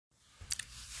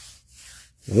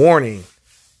Warning,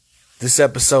 this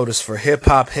episode is for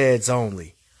hip-hop heads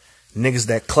only. Niggas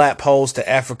that clap hoes to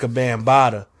Africa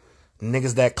Bambaataa.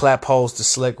 Niggas that clap hoes to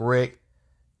Slick Rick.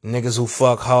 Niggas who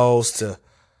fuck hoes to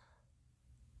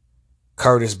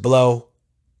Curtis Blow.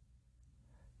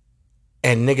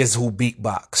 And niggas who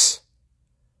beatbox.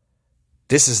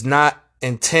 This is not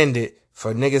intended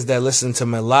for niggas that listen to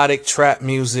melodic trap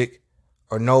music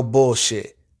or no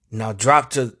bullshit. Now drop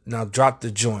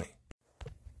the joint.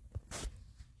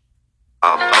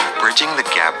 Of bridging the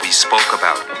gap we spoke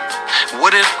about.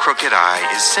 What if Crooked I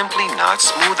is simply not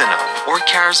smooth enough or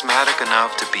charismatic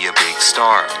enough to be a big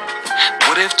star?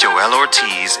 What if Joell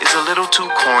Ortiz is a little too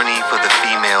corny for the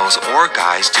females or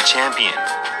guys to champion?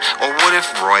 Or what if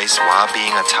Royce, while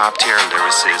being a top-tier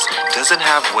lyricist, doesn't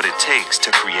have what it takes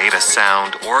to create a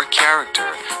sound or character,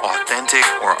 authentic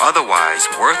or otherwise,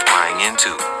 worth buying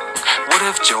into? What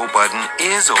if Joe Budden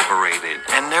is overrated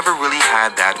and never really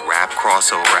had that rap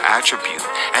crossover attribute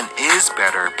and is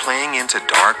better playing into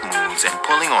dark moods and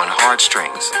pulling on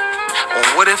heartstrings? Or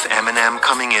what if Eminem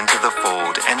coming into the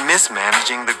fold and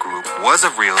mismanaging the group was a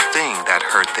real thing that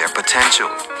hurt their potential?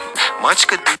 Much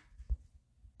could be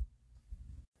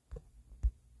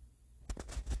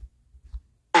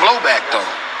blowback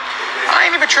though. I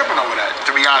ain't even tripping over that,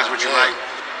 to be honest with you. Like,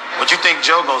 What you think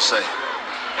Joe gonna say?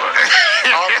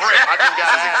 I think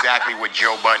that is exactly what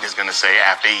Joe Budden is gonna say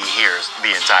after he hears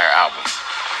the entire album.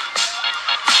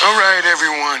 All right,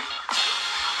 everyone.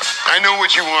 I know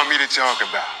what you want me to talk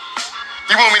about.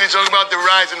 You want me to talk about the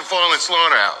rise and fall in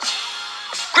Slaughterhouse.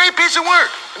 Great piece of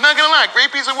work. I'm not gonna lie, great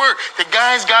piece of work. The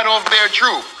guys got off their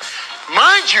truth.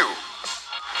 Mind you,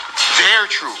 their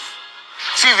truth.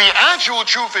 See, the actual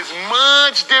truth is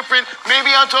much different.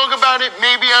 Maybe I'll talk about it,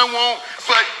 maybe I won't.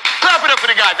 But clap it up for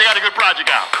the guys. They got a good project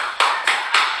out.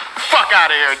 Fuck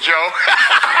out of here, Joe.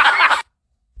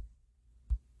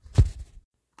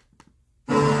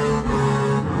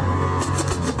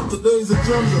 Today's a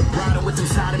jungle. Riding with them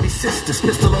side of me sisters.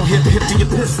 Pistol on hip to your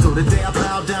pistol. The day I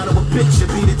bow down to a bitch,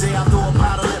 it'll be the day I throw a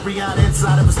bottle at Rihanna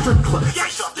inside of a strip club.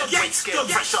 Fresh off that weight scale.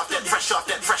 Fresh off that.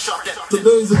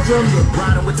 Today's a jungle.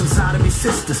 Riding with them side of me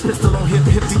sisters. Pistol on hip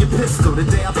to your pistol. The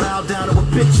day I bow down to a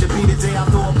bitch, it'll be the day I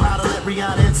throw a bottle at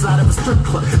Rihanna inside of a strip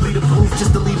club. Leave the booth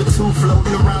just to leave a two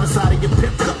floating around inside of your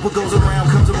pickup. What goes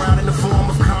around comes around in the form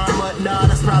of karma. Nah,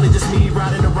 that's probably just me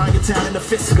riding around your town in the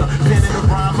Fisker. Penning a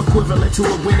rhyme equivalent to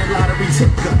a winning lottery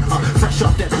ticker. Fresh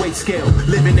off that weight scale,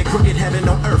 living in crooked heaven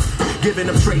on earth, giving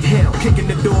them straight hell, kicking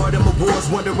the door of them awards,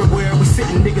 wondering where we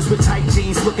sitting. Niggas with tight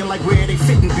jeans looking like where they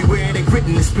fitting, beware they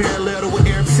written. It's parallel to what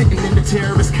Arab sitting in the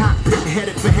terrorist cockpit,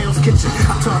 headed for Hell's Kitchen.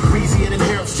 I talk breezier than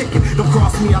Harold's chicken. Don't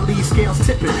cross me, I leave scales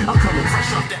tipping. I'm coming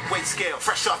fresh off that weight scale,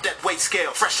 fresh off that weight scale,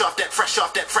 fresh off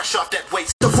that weight.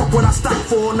 The fuck what I stop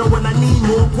for, knowing I need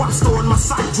more. Guap store in my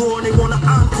sock drawer, and they want an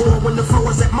encore when the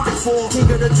floor is at my floor. King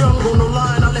of the jungle, no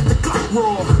line, I let the clock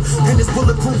roar. And this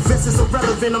bulletproof vest is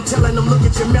irrelevant. I'm telling them, look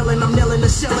at your melon. I'm nailing the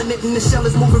shell in it, and the shell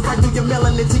is moving right through your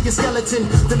melanin to your skeleton.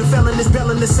 Then the felon is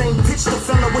belling the same pitch the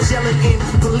fella was yelling in.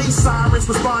 Police sirens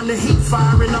respond to heat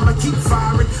firing. I'ma keep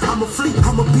firing. I'm a fleet,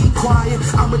 I'ma be quiet.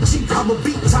 I'm a G, I'm a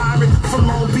beat tyrant. From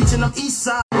Long Beach and I'm east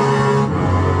side.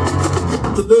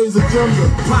 Today's a jungle.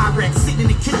 Pyrex, sitting in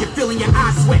the kitchen, feeling your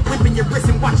eyes sweat, whipping your wrist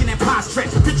and watching that pie stretch.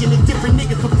 Pitching the different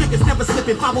niggas for figures, never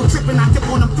slipping. Follow tripping, I dip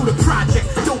on them through the project.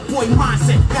 Dope boy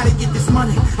mindset, gotta get this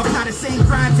money. Apply the same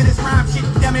grind to this rhyme shit.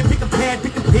 Damn it, pick a pad,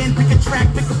 pick a pen, pick a track,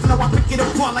 pick a flow. I pick it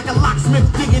apart like a locksmith,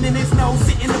 digging in his nose.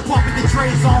 Sitting in the park with the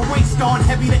trays on, waist on,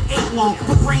 heavy to 8 long.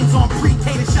 Put brains on,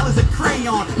 pre-K, the shell is a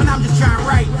crayon. But I'm just trying to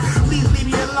write. Please leave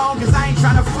me alone, cause I ain't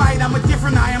trying to fight. I'm a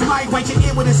different, I am lightweight. Your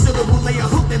ear with a syllable, lay a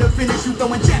hook that'll finish you.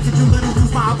 Throwing jabs at you little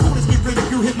dudes, my opponents get rid of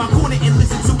you. Hit my corner and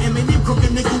listen to Eminem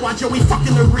cooking nigga while Joey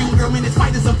fucking the ring girl. Man, this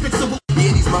fight is unfixable.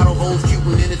 Yeah, these model hoes cute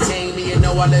and entertain me. And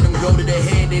know I let them go to their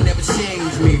head, they never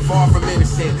change me. Far from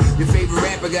innocent. Your favorite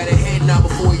rapper got a head now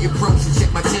before you approach and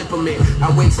check my temperament. I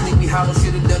wake Sleepy Hollow,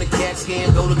 should've done a CAT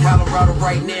scan. Go to Colorado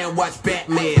right now and watch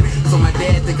Batman. So my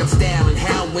dad think I'm styling.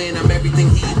 How when I'm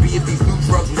everything he'd be if these new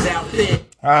drugs was out there.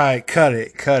 Alright, cut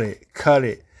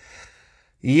it.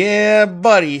 Yeah,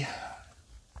 buddy.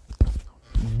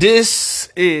 This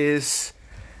is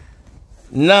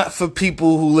not for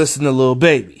people who listen to Lil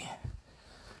Baby.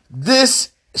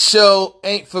 This show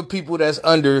ain't for people that's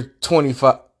under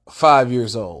 25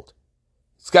 years old.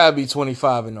 It's gotta be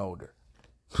 25 and older.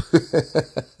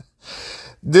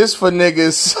 This for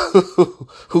niggas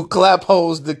who clap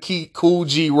hoes to keep Cool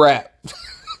G rap.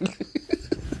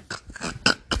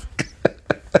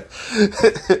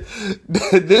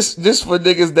 This for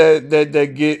niggas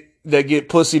that get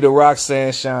pussy to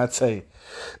Roxanne Shante.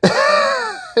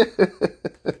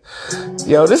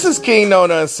 Yo, this is King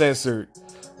Known Uncensored.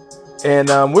 And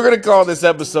we're going to call this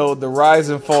episode The Rise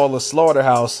and Fall of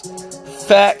Slaughterhouse.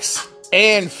 Facts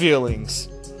and Feelings.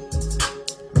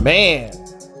 Man,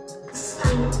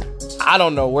 I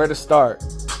don't know where to start.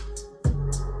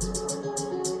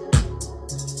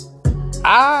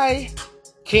 I,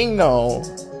 King Known,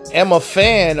 am a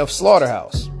fan of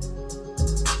Slaughterhouse.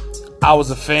 I was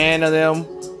a fan of them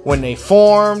when they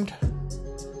formed.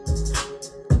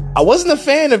 I wasn't a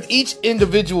fan of each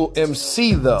individual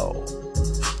MC, though.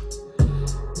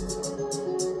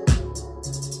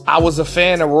 I was a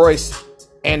fan of Royce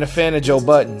and a fan of Joe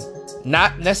Budden.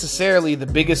 Not necessarily the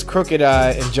biggest Crooked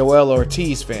I and Joel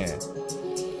Ortiz fan.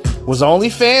 Was only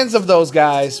fans of those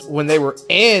guys when they were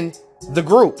in the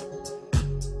group.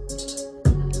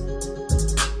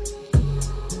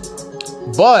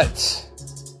 But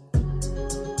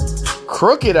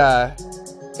Crooked I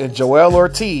and Joel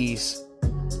Ortiz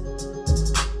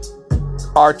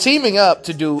are teaming up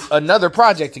to do another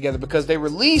project together because they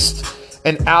released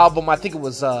an album, I think it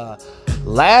was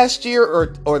last year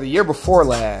or the year before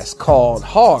last, called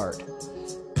Hard.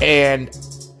 And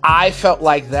I felt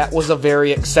like that was a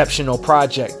very exceptional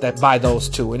project that by those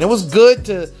two. And it was good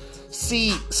to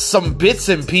see some bits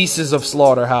and pieces of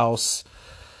Slaughterhouse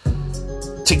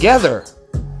together.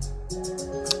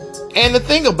 And the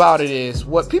thing about it is,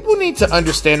 what people need to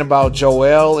understand about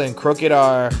Joel and Crooked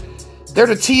are they're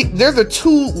the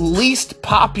two least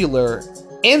popular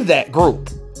in that group.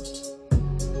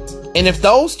 And if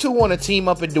those two want to team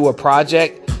up and do a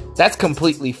project, that's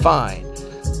completely fine.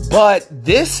 But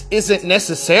this isn't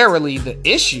necessarily the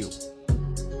issue.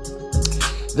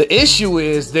 The issue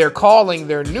is they're calling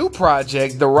their new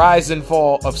project The Rise and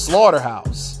Fall of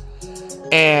Slaughterhouse.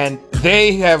 And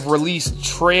they have released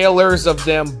trailers of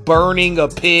them burning a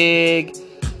pig.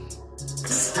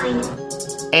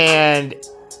 And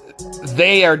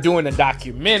they are doing a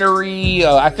documentary.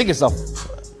 I think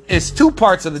it's 2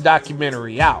 parts of the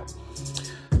documentary out.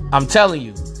 I'm telling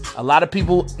you, a lot of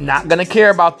people not gonna care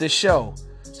about this show.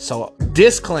 So,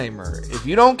 disclaimer, if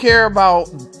you don't care about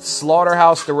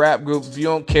Slaughterhouse, the rap group, if you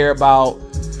don't care about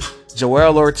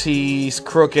Joel Ortiz,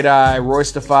 Crooked I,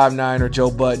 Royce the 5'9", or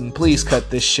Joe Budden, please cut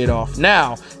this shit off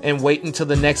now and wait until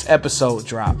the next episode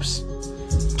drops.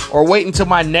 Or wait until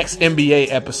my next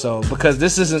NBA episode, because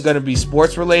this isn't going to be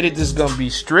sports related. This is going to be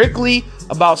strictly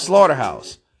about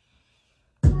Slaughterhouse.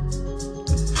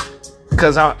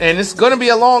 And it's going to be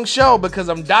a long show because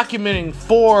I'm documenting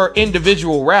 4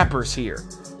 individual rappers here.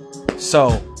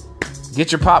 So,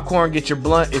 get your popcorn, get your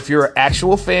blunt. If you're an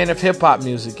actual fan of hip-hop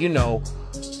music, you know,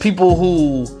 people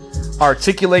who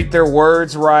articulate their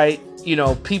words right, you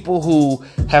know, people who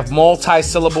have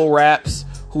multi-syllable raps,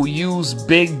 who use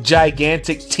big,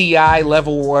 gigantic T.I.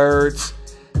 level words,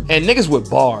 and niggas with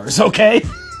bars, okay?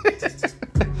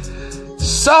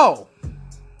 So,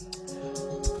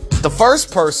 the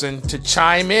first person to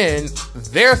chime in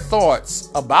their thoughts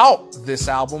about this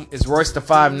album is Royce the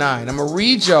 5'9". I'm going to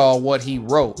read y'all what he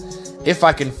wrote, if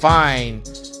I can find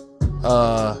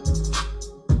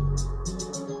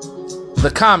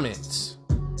the comments.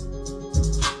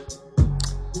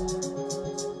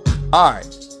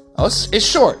 Alright. Oh, it's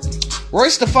short.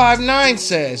 Royce the 5'9"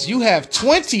 says, you have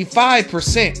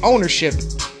 25% ownership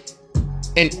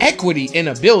and equity in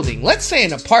a building. Let's say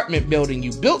an apartment building.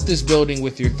 You built this building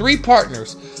with your 3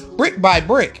 partners, brick by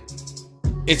brick.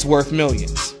 It's worth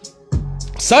millions.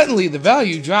 Suddenly, the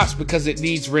value drops because it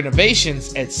needs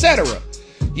renovations, etc.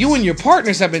 You and your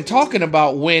partners have been talking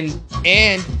about when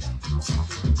and...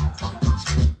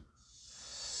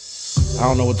 I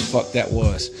don't know what the fuck that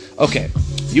was. Okay.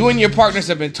 You and your partners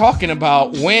have been talking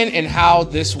about when and how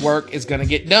this work is going to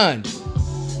get done.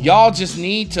 Y'all just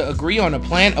need to agree on a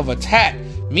plan of attack.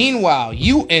 Meanwhile,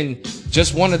 you and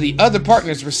just one of the other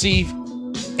partners receive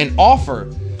an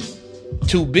offer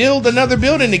to build another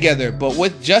building together, but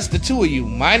with just the 2 of you,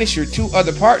 minus your 2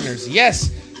 other partners.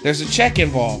 Yes, there's a check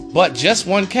involved, but just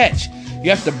one catch. You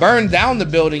have to burn down the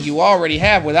building you already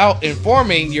have without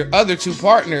informing your other 2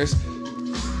 partners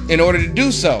in order to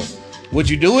do so. Would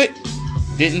you do it?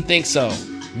 Didn't think so.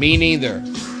 Me neither.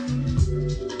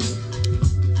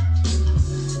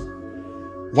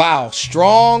 Wow,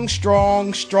 strong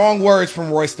words from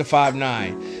Royce the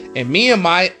 5'9". And me, in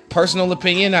my personal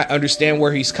opinion, I understand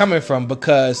where he's coming from,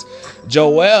 because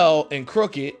Joel and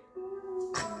Crooked,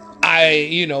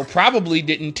 I probably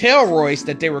didn't tell Royce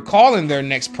that they were calling their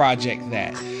next project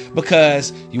that.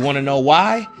 Because you want to know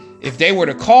why? If they were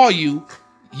to call you,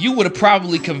 you would have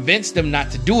probably convinced them not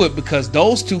to do it, because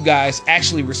those 2 guys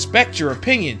actually respect your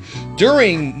opinion.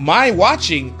 During my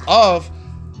watching of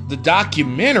the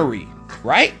documentary,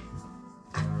 right?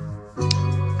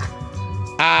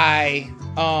 I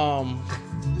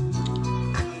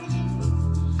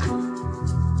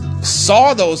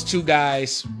saw those two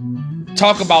guys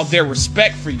talk about their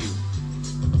respect for you,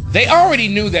 they already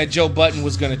knew that Joe Budden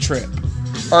was going to trip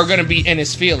or going to be in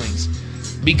his feelings,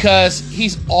 because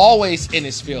he's always in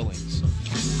his feelings.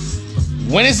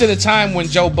 When is it a time when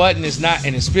Joe Budden is not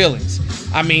in his feelings?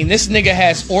 I mean, this nigga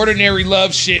has Ordinary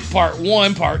Love Shit Part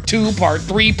 1, Part 2, Part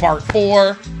 3, Part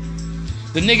 4.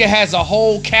 The nigga has a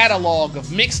whole catalog of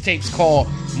mixtapes called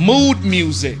Mood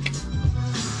Music.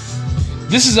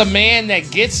 This is a man that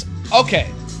gets...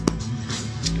 Okay,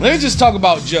 let me just talk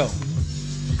about Joe.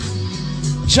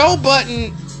 Joe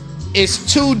Budden is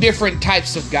two different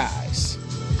types of guys.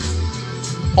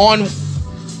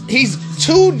 He's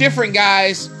two different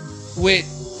guys with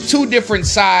two different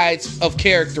sides of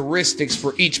characteristics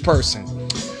for each person.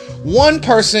 One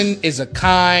person is a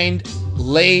kind,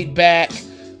 laid back,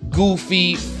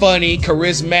 goofy, funny,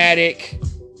 charismatic,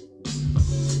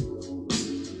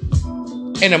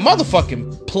 and a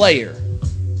motherfucking player.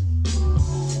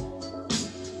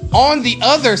 On the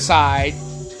other side,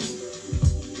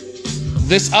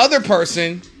 this other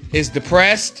person is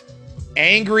depressed,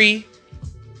 angry,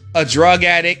 a drug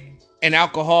addict, an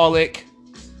alcoholic,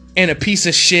 and a piece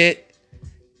of shit,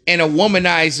 and a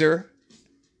womanizer.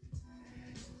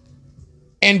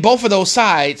 And both of those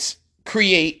sides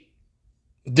create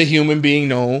the human being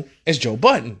known as Joe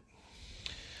Budden.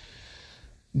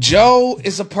 Joe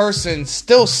is a person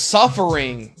still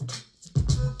suffering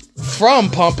from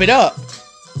Pump It Up.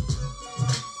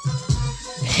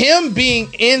 Him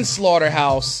being in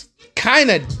Slaughterhouse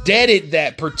kind of deaded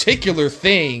that particular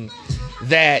thing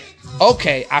that,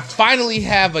 okay, I finally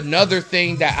have another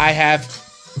thing that I have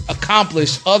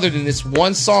accomplished other than this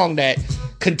one song that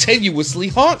continuously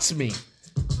haunts me.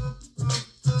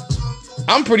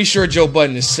 I'm pretty sure Joe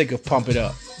Budden is sick of Pump It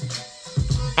Up.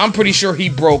 I'm pretty sure he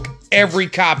broke every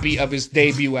copy of his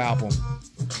debut album.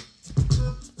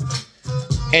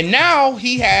 And now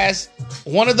he has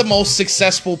one of the most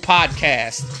successful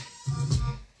podcasts.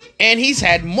 And he's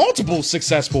had multiple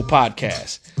successful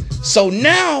podcasts. So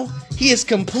now he is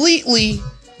completely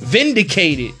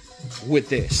vindicated with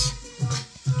this.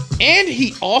 And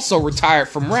he also retired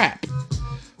from rap,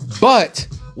 but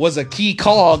was a key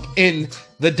cog in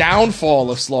the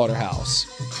downfall of Slaughterhouse.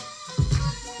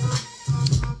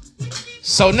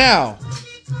 So now,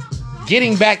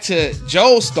 getting back to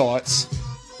Joe's thoughts,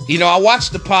 you know, I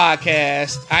watched the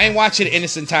podcast. I ain't watch it in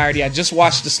its entirety. I just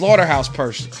watched the Slaughterhouse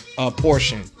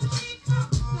portion.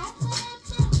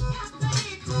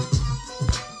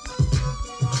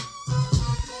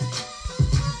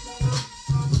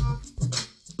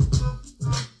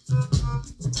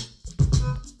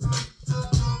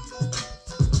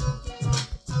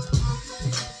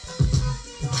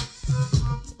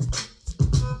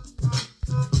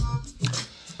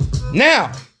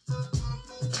 Now,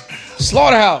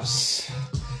 Slaughterhouse.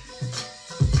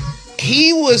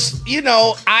 He was, you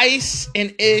know, Ice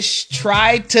and Ish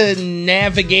tried to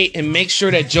navigate and make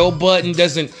sure that Joe Budden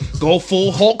doesn't go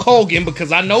full Hulk Hogan,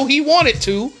 because I know he wanted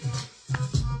to.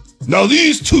 Now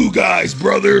these two guys,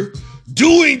 brother,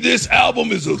 doing this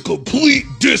album is a complete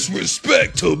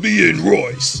disrespect to me and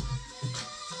Royce.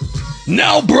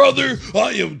 Now, brother,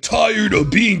 I am tired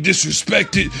of being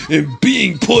disrespected and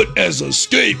being put as a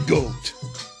scapegoat.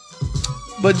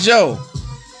 But Joe,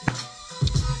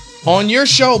 on your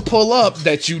show Pull Up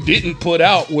that you didn't put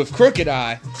out with Crooked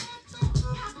Eye,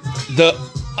 the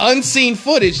unseen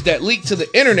footage that leaked to the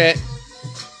internet,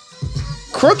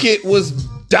 Crooked was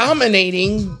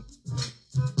dominating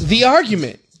the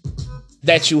argument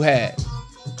that you had.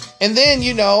 And then,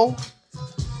 you know,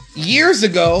 years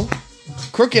ago,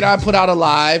 Crooked Eye put out a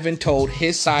live and told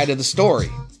his side of the story.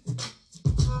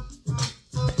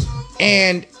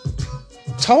 And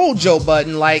told Joe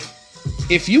Budden, like,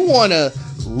 if you want to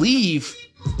leave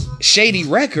Shady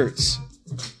Records,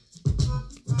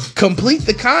 complete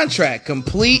the contract,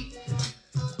 complete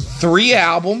 3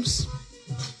 albums.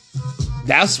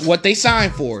 That's what they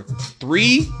signed for.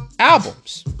 3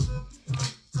 albums.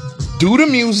 Do the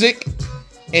music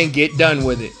and get done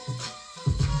with it.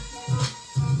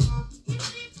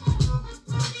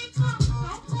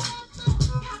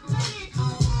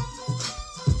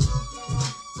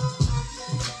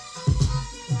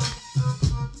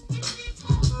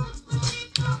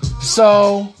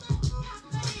 So,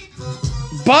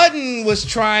 Budden was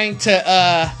trying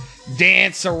to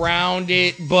dance around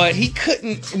it, but he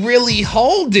couldn't really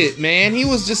hold it, man. He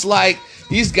was just like,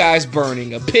 these guys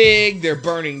burning a pig, they're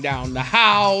burning down the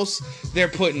house, they're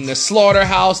putting the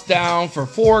slaughterhouse down for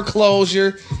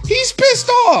foreclosure. He's pissed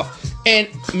off. And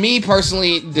me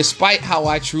personally, despite how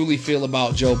I truly feel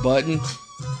about Joe Budden,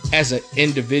 as an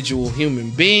individual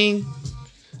human being,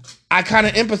 I kind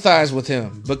of empathize with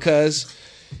him because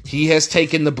he has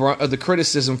taken the brunt of the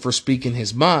criticism for speaking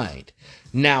his mind.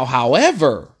 Now,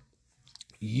 however,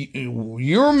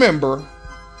 you remember,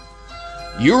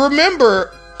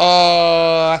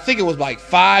 I think it was like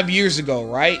 5 years ago,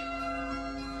 right?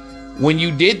 When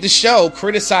you did the show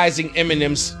criticizing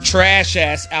Eminem's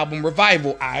trash-ass album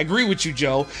Revival. I agree with you,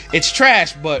 Joe. It's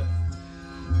trash, but,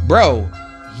 bro,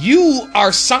 you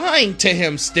are signed to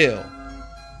him still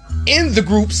in the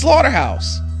group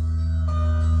Slaughterhouse.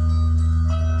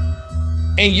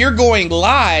 And you're going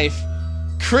live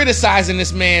criticizing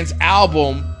this man's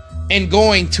album and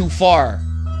going too far.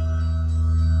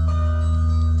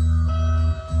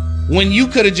 When you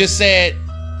could have just said,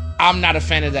 I'm not a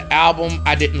fan of the album,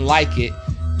 I didn't like it.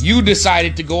 You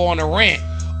decided to go on a rant.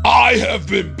 I have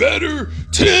been better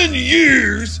 10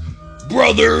 years,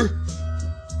 brother.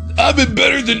 I've been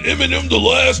better than Eminem the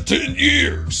last 10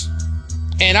 years.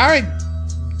 And I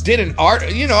did an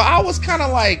I was kind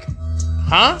of like,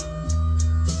 huh?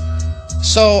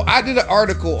 So I did an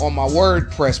article on my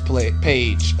WordPress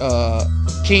page,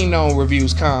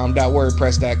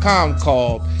 KingKnownReviewsCom.wordpress.com,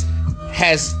 called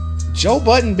Has Joe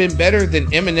Budden been better than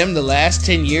Eminem the last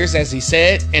 10 years, as he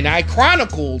said? And I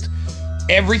chronicled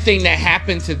everything that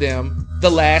happened to them the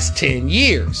last 10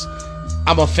 years.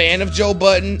 I'm a fan of Joe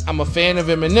Budden. I'm a fan of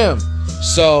Eminem.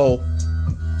 So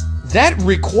that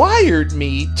required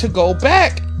me to go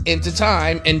back into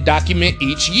time and document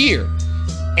each year.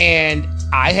 And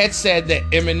I had said that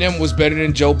Eminem was better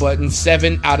than Joe Budden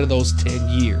 7 out of those 10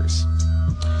 years.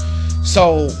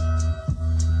 So,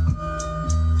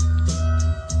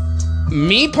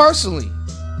 me personally,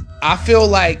 I feel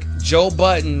like Joe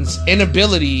Budden's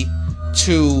inability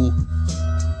to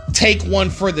take one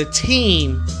for the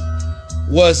team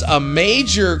was a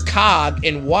major cog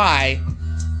in why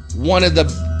one of the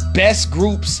best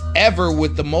groups ever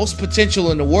with the most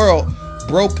potential in the world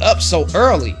broke up so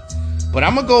early. But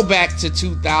I'm going to go back to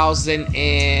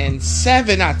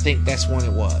 2007, I think that's when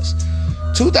it was.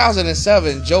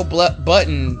 2007, Joe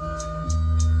Budden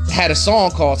had a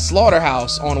song called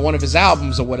Slaughterhouse on one of his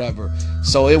albums or whatever.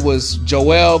 So it was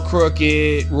Joel,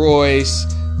 Crooked, Royce,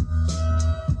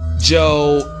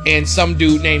 Joe, and some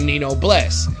dude named Nino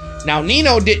Bless. Now,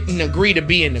 Nino didn't agree to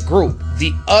be in the group.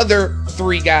 The other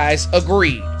 3 guys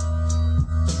agreed.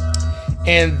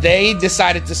 And they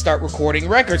decided to start recording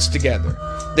records together.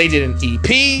 They did an EP,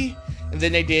 and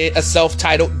then they did a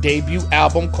self-titled debut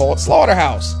album called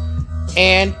Slaughterhouse.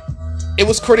 And it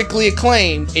was critically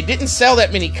acclaimed. It didn't sell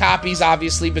that many copies,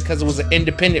 obviously, because it was an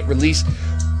independent release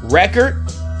record.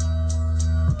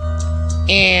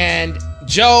 And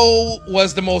Joe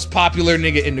was the most popular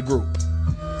nigga in the group.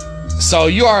 So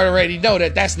you already know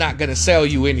that that's not going to sell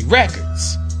you any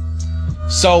records.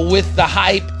 So with the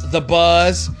hype, the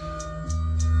buzz,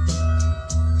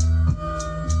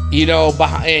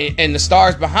 behind, and the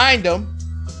stars behind them,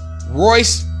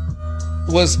 Royce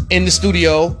was in the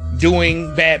studio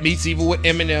doing Bad Meets Evil with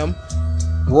Eminem.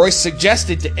 Royce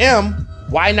suggested to M,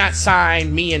 why not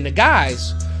sign me and the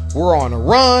guys? We're on a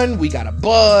run, we got a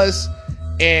buzz,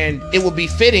 and it would be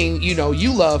fitting,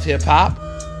 you love hip-hop,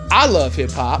 I love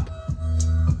hip-hop.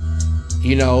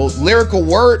 Lyrical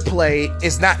wordplay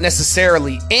is not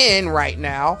necessarily in right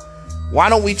now. Why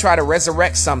don't we try to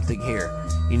resurrect something here?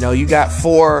 You got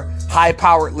 4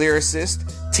 high-powered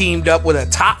lyricists teamed up with a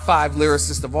top 5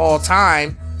 lyricist of all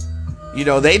time.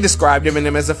 They described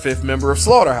Eminem as a 5th member of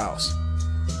Slaughterhouse.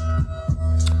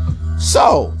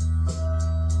 So,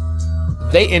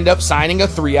 they end up signing a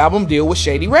 3-album deal with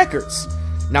Shady Records.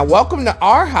 Now, Welcome to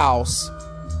Our House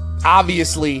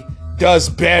obviously does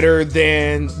better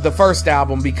than the first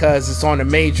album because it's on a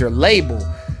major label.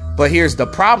 But here's the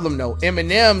problem, though.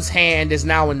 Eminem's hand is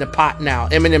now in the pot now.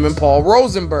 Eminem and Paul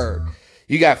Rosenberg.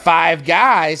 You got 5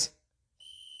 guys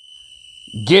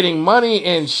getting money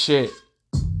and shit.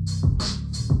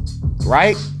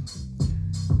 Right?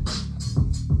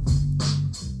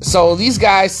 So these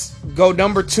guys go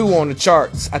number 2 on the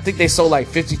charts. I think they sold like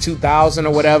 52,000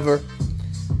 or whatever.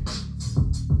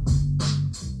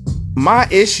 My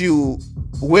issue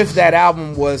with that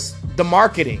album was the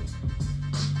marketing.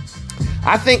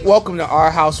 I think Welcome to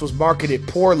Our House was marketed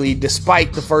poorly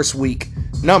despite the first week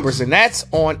numbers. And that's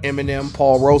on Eminem,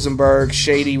 Paul Rosenberg,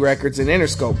 Shady Records, and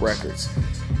Interscope Records.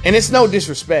 And it's no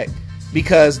disrespect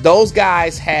because those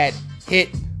guys had hit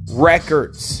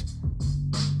records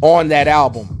on that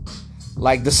album.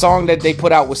 Like the song that they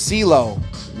put out with CeeLo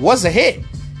was a hit.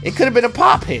 It could have been a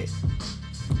pop hit.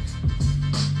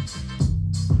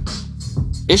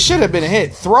 It should have been a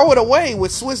hit. Throw It Away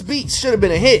with Swiss Beats should have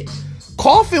been a hit.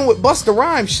 Coffin with Busta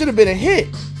Rhymes should have been a hit.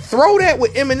 Throw That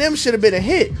with Eminem should have been a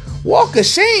hit. Walk of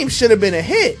Shame should have been a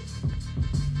hit.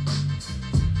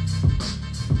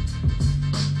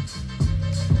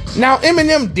 Now,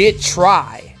 Eminem did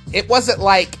try. It wasn't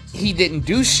like he didn't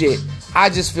do shit. I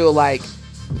just feel like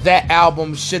that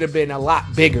album should have been a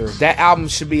lot bigger. That album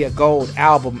should be a gold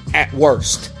album at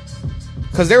worst.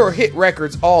 Because there were hit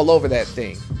records all over that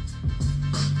thing.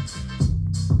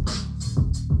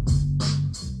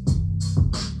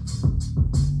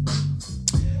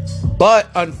 But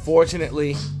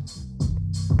unfortunately,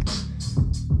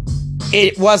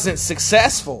 it wasn't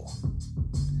successful.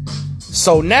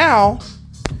 So now,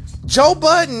 Joe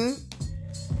Budden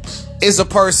is a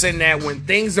person that when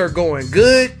things are going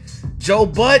good, Joe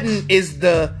Budden is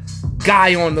the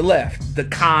guy on the left. The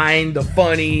kind, the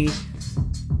funny,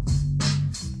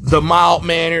 the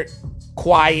mild-mannered,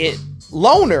 quiet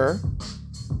loner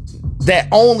that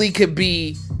only could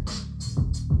be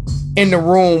in the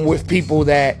room with people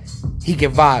that he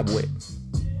can vibe with.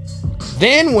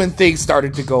 Then when things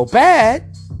started to go bad,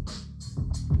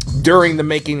 during the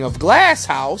making of Glass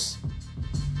House,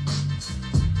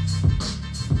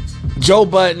 Joe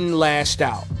Budden lashed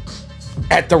out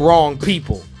at the wrong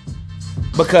people.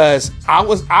 Because I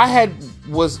was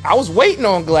waiting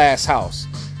on Glass House.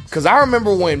 Because I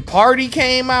remember when Party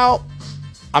came out.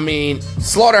 I mean,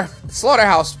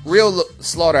 Slaughterhouse, real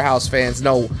Slaughterhouse fans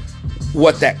know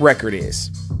what that record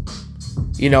is.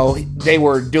 You know,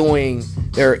 Slaughterhouse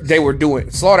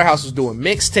was doing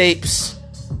mixtapes.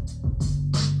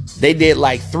 They did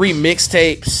like 3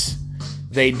 mixtapes.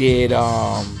 They did,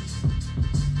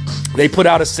 they put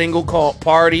out a single called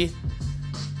Party.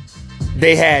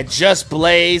 They had Just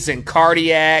Blaze and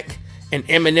Cardiac and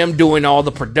Eminem doing all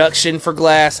the production for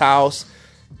Glass House.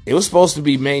 It was supposed to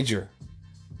be major.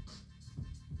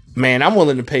 Man, I'm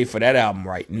willing to pay for that album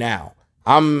right now.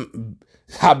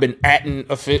 I've been atting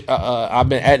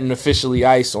officially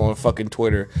ice on fucking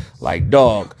Twitter. Like,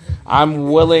 dog,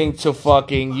 I'm willing to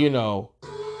fucking,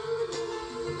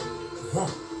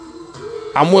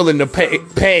 I'm willing to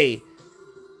pay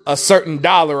a certain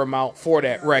dollar amount for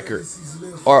that record.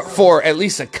 Or for at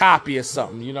least a copy of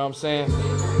something, you know what I'm saying?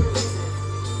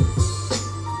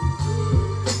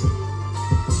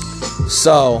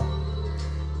 So,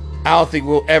 I don't think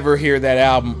we'll ever hear that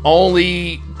album.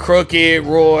 Only Crooked,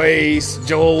 Royce,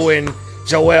 Joe, and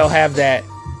Joel have that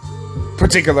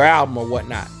particular album or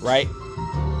whatnot, right?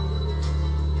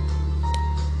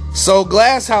 So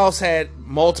Glass House had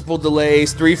multiple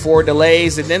delays, 3-4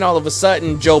 delays, and then all of a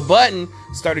sudden Joe Budden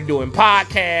started doing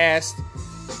podcasts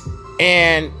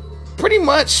and pretty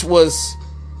much was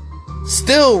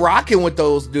still rocking with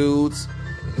those dudes.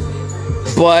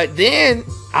 But then,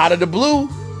 out of the blue,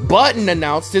 Budden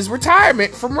announced his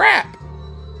retirement from rap.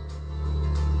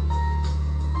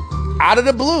 Out of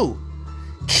the blue.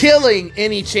 Killing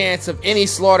any chance of any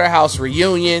Slaughterhouse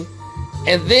reunion.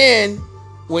 And then,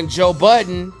 when Joe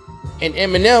Budden and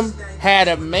Eminem had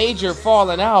a major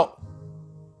falling out,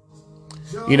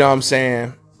 you know what I'm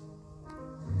saying?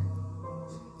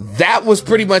 That was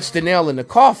pretty much the nail in the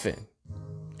coffin.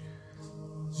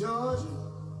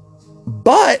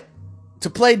 But, to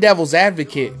play devil's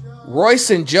advocate, Royce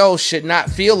and Joe should not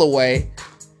feel away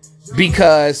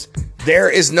because there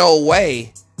is no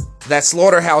way that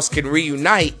Slaughterhouse can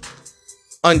reunite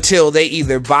until they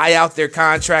either buy out their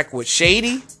contract with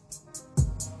Shady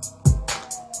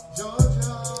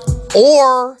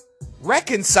or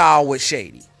reconcile with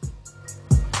Shady.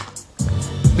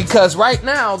 Because right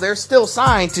now they're still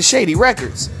signed to Shady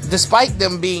Records. Despite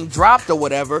them being dropped or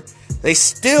whatever, they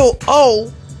still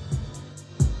owe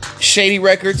Shady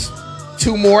Records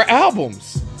 2 more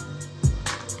albums.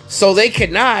 So they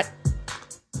cannot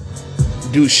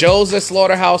do shows at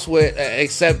Slaughterhouse with,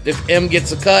 except if M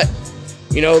gets a cut.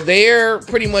 You know, they're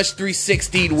pretty much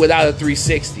 360'd without a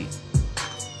 360.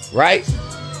 Right?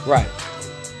 Right.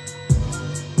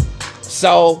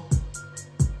 So,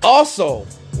 also,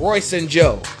 Royce and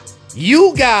Joe,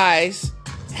 you guys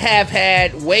have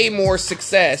had way more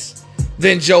success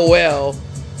than Joel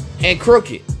and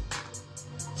Crooked.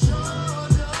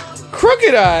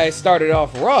 Crooked I started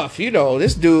off rough. You know,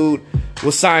 this dude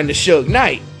was signed to Suge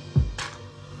Knight.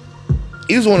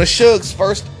 He was one of Suge's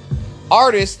first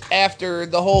artists after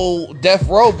the whole Death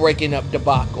Row breaking up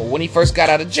debacle when he first got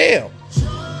out of jail.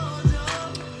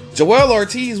 Joel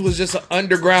Ortiz was just an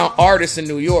underground artist in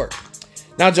New York.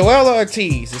 Now, Joel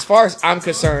Ortiz, as far as I'm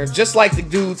concerned, just like the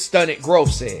dude Stunted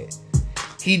Growth said,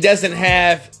 he doesn't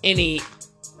have any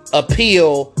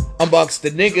appeal amongst the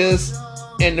niggas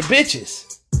and the bitches.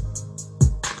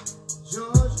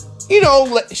 You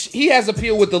know, he has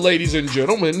appeal with the ladies and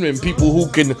gentlemen and people who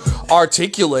can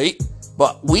articulate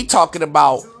But we talking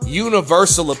about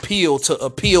universal appeal to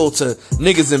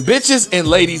niggas and bitches and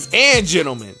ladies and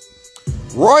gentlemen.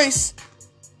 Royce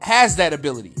has that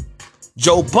ability.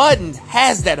 Joe Budden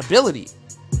has that ability.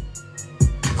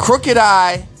 Crooked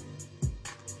I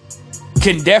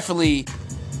can definitely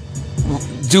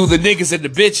do the niggas and the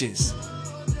bitches.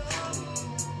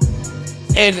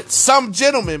 And some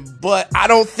gentlemen, but I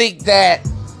don't think that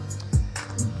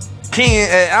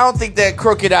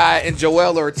Crooked I and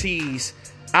Joell Ortiz,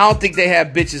 I don't think they have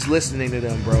bitches listening to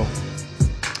them, bro.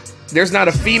 There's not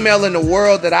a female in the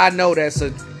world that I know that's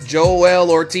a Joell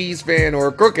Ortiz fan or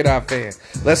a Crooked I fan.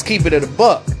 Let's keep it at a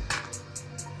buck.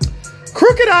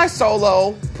 Crooked I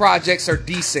solo projects are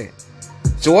decent.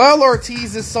 Joell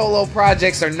Ortiz's solo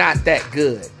projects are not that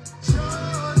good.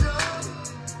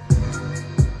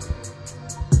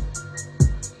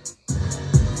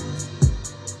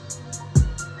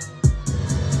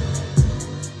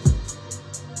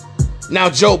 Now,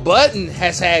 Joe Budden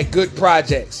has had good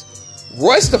projects.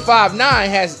 Royce da 5'9"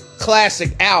 has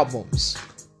classic albums.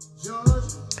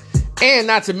 And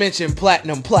not to mention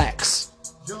platinum plaques.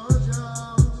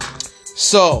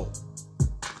 So,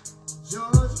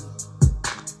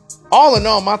 all in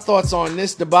all, my thoughts on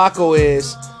this debacle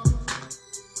is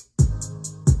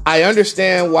I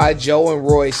understand why Joe and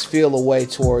Royce feel a way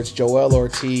towards Joell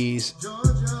Ortiz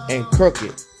and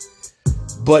Crooked.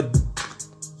 But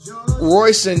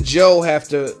Royce and Joe have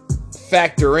to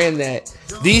factor in that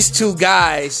these two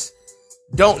guys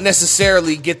don't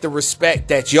necessarily get the respect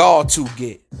that y'all two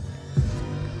get.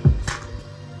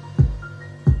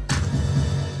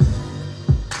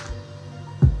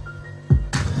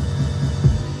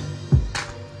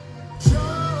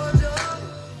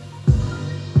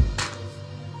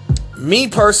 Me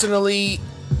personally,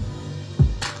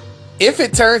 if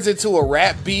it turns into a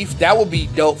rap beef, that would be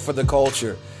dope for the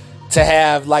culture. To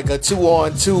have like a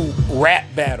 2-on-2 rap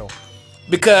battle.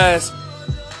 Because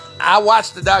I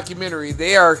watched the documentary.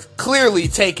 They are clearly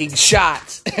taking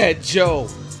shots at Joe.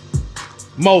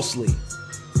 Mostly.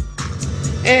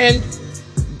 And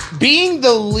being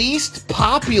the least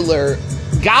popular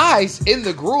guys in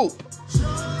the group,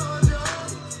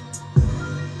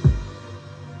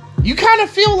 you kind of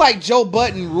feel like Joe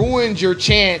Budden ruined your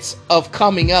chance of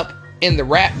coming up in the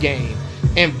rap game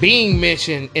and being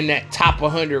mentioned in that top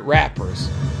 100 rappers.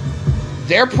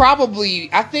 They're probably,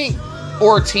 I think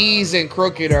Ortiz and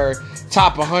Crooked are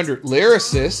top 100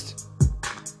 lyricists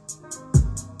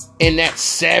in that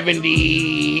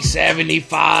 70,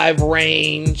 75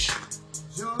 range.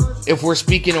 If we're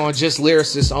speaking on just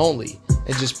lyricists only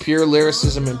and just pure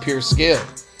lyricism and pure skill.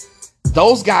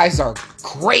 Those guys are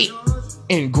great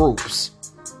in groups.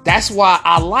 That's why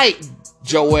I like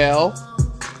Joell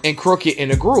and Crooked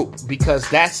in a group, because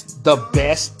that's the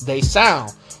best they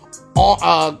sound.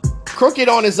 Crooked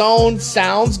on his own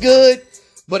sounds good,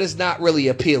 but it's not really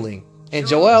appealing. And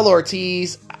Joell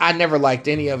Ortiz, I never liked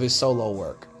any of his solo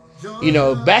work. You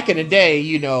know, back in the day,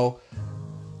 you know,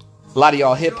 a lot of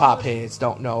y'all hip-hop heads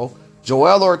don't know,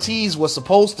 Joell Ortiz was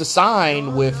supposed to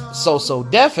sign with So So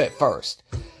Def at first.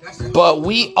 But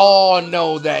we all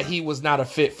know that he was not a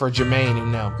fit for Jermaine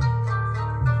and them.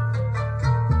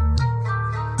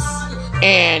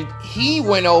 And he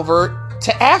went over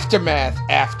to Aftermath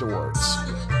afterwards.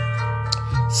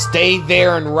 Stayed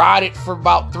there and rotted for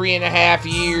about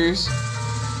 3.5 years.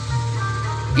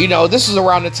 You know, this is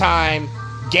around the time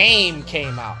Game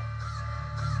came out.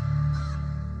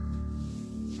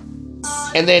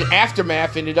 And then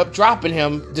Aftermath ended up dropping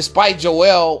him, despite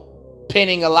Joell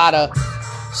penning a lot of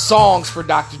songs for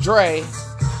Dr. Dre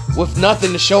with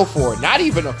nothing to show for it. Not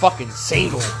even a fucking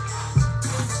single.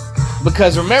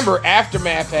 Because remember,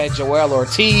 Aftermath had Joell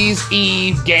Ortiz,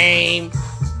 Eve, Game,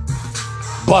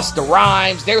 Busta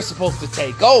Rhymes. They were supposed to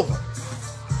take over.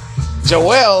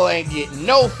 Joell ain't getting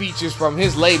no features from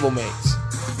his label mates.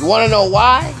 You want to know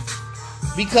why?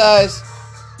 Because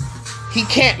he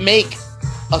can't make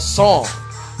a song.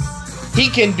 He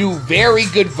can do very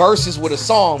good verses with a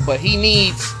song, but he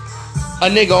needs a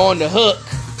nigga on the hook.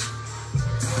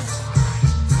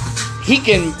 He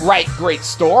can write great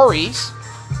stories,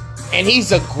 and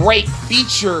he's a great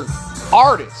feature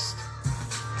artist.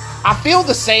 I feel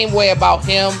the same way about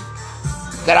him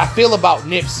that I feel about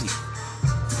Nipsey.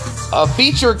 A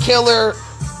feature killer,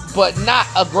 but not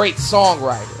a great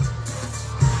songwriter.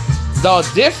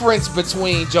 The difference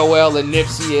between Joell and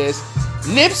Nipsey is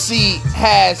Nipsey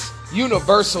has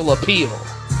universal appeal.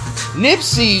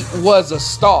 Nipsey was a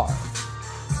star,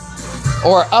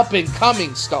 or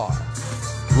up-and-coming star.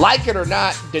 Like it or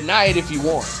not, deny it if you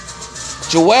want.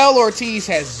 Joell Ortiz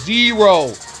has zero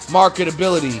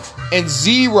marketability and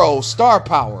zero star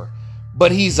power,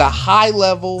 but he's a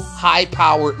high-level,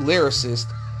 high-powered lyricist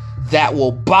that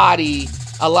will body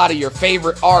a lot of your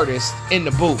favorite artists in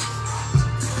the booth.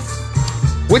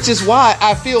 Which is why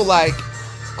I feel like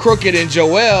Crooked and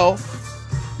Joel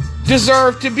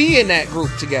deserve to be in that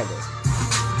group together.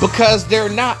 Because they're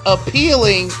not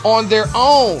appealing on their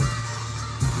own.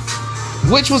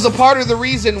 Which was a part of the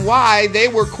reason why they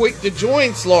were quick to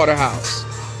join Slaughterhouse.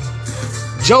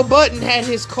 Joe Budden had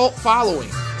his cult following.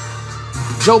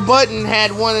 Joe Budden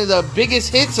had one of the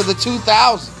biggest hits of the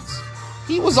 2000s.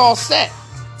 He was all set.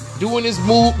 Doing his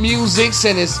musics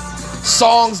and his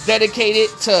songs dedicated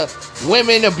to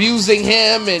women abusing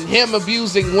him and him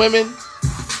abusing women.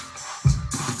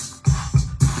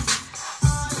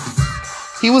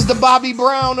 He was the Bobby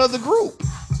Brown of the group.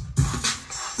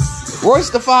 Royce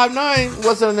da 5'9"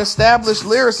 was an established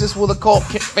lyricist with a cult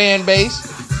fan base,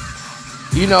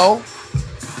 you know,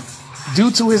 due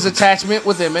to his attachment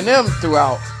with Eminem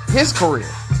throughout his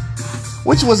career,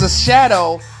 which was a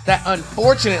shadow that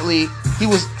unfortunately he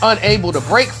was unable to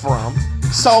break from,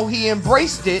 so he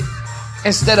embraced it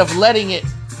instead of letting it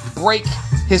break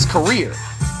his career.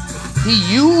 He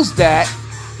used that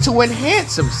to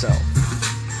enhance himself.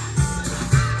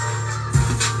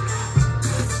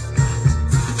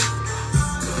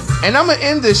 And I'm going to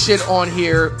end this shit on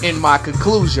here in my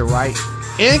conclusion, right?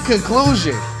 In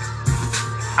conclusion,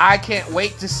 I can't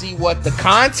wait to see what the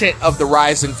content of the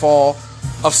Rise and Fall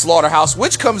of Slaughterhouse,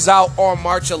 which comes out on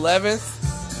March 11th.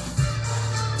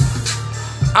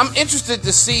 I'm interested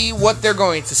to see what they're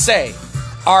going to say.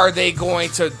 Are they going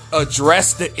to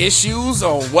address the issues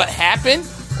on what happened?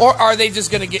 Or are they just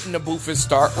going to get in the booth and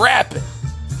start rapping?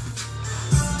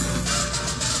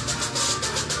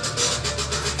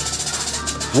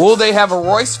 Will they have a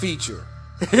Royce feature?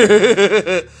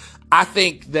 I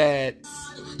think that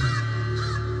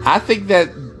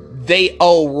they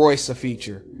owe Royce a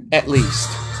feature, at least.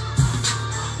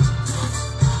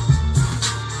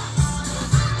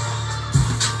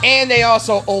 And they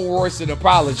also owe Royce an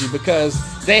apology because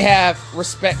they have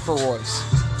respect for Royce.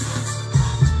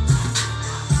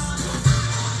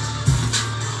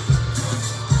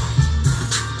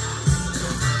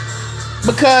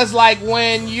 Because, like,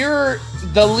 when you're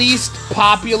the least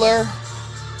popular,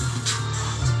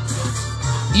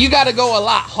 you got to go a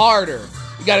lot harder.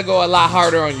 You got to go a lot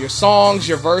harder on your songs,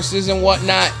 your verses, and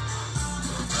whatnot.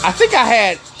 I think I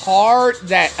had Hard,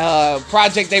 that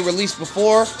project they released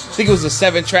before. I think it was a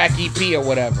 7-track EP or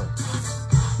whatever.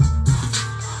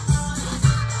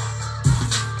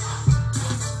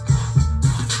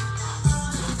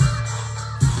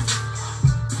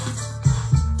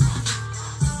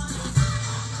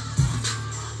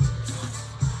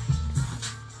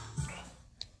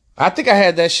 I think I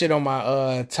had that shit on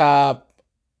my top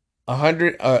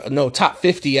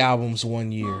 50 albums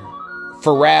one year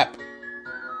for rap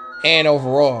and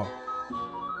overall.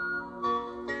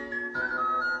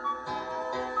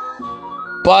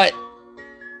 But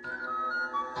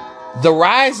the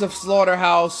rise of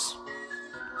Slaughterhouse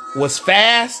was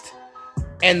fast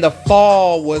and the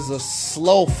fall was a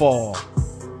slow fall.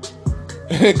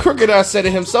 Crooked I said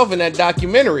it himself in that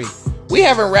documentary. We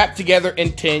haven't rapped together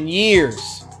in 10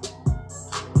 years.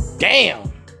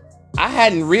 Damn, I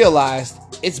hadn't realized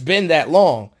it's been that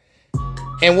long.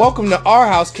 And Welcome to Our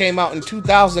House came out in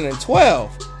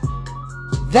 2012.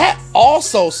 That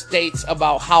also states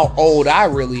about how old I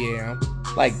really am.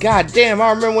 Like, goddamn, I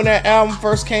remember when that album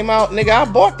first came out, nigga, I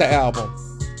bought the album.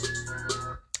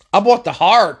 I bought the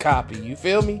hard copy, you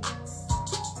feel me?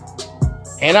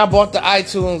 And I bought the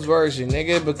iTunes version,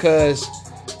 nigga, because,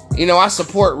 you know, I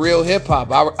support real hip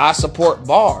hop. I support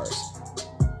bars.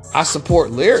 I support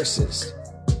lyricists.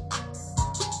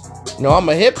 You know, I'm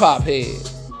a hip hop head.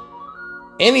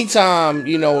 Anytime,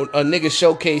 you know, a nigga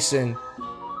showcasing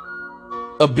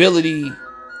ability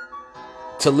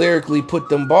to lyrically put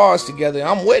them bars together,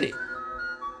 I'm with it.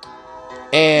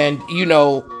 And, you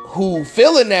know, who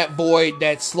filling that void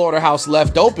that Slaughterhouse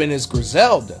left open is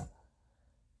Griselda.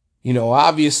 You know,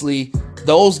 obviously,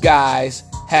 those guys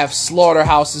have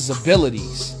Slaughterhouse's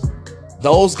abilities.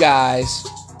 Those guys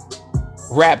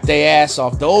rap their ass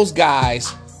off. Those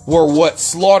guys were what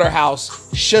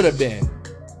Slaughterhouse should have been.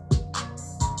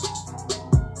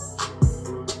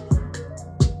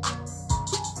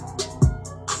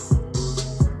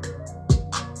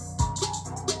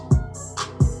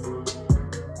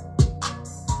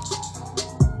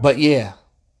 But yeah.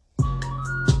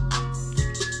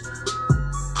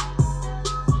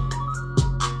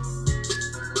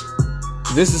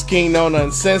 This is King Nona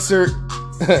Uncensored.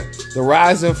 The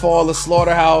rise and fall of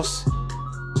Slaughterhouse.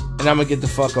 And I'm gonna get the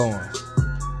fuck on.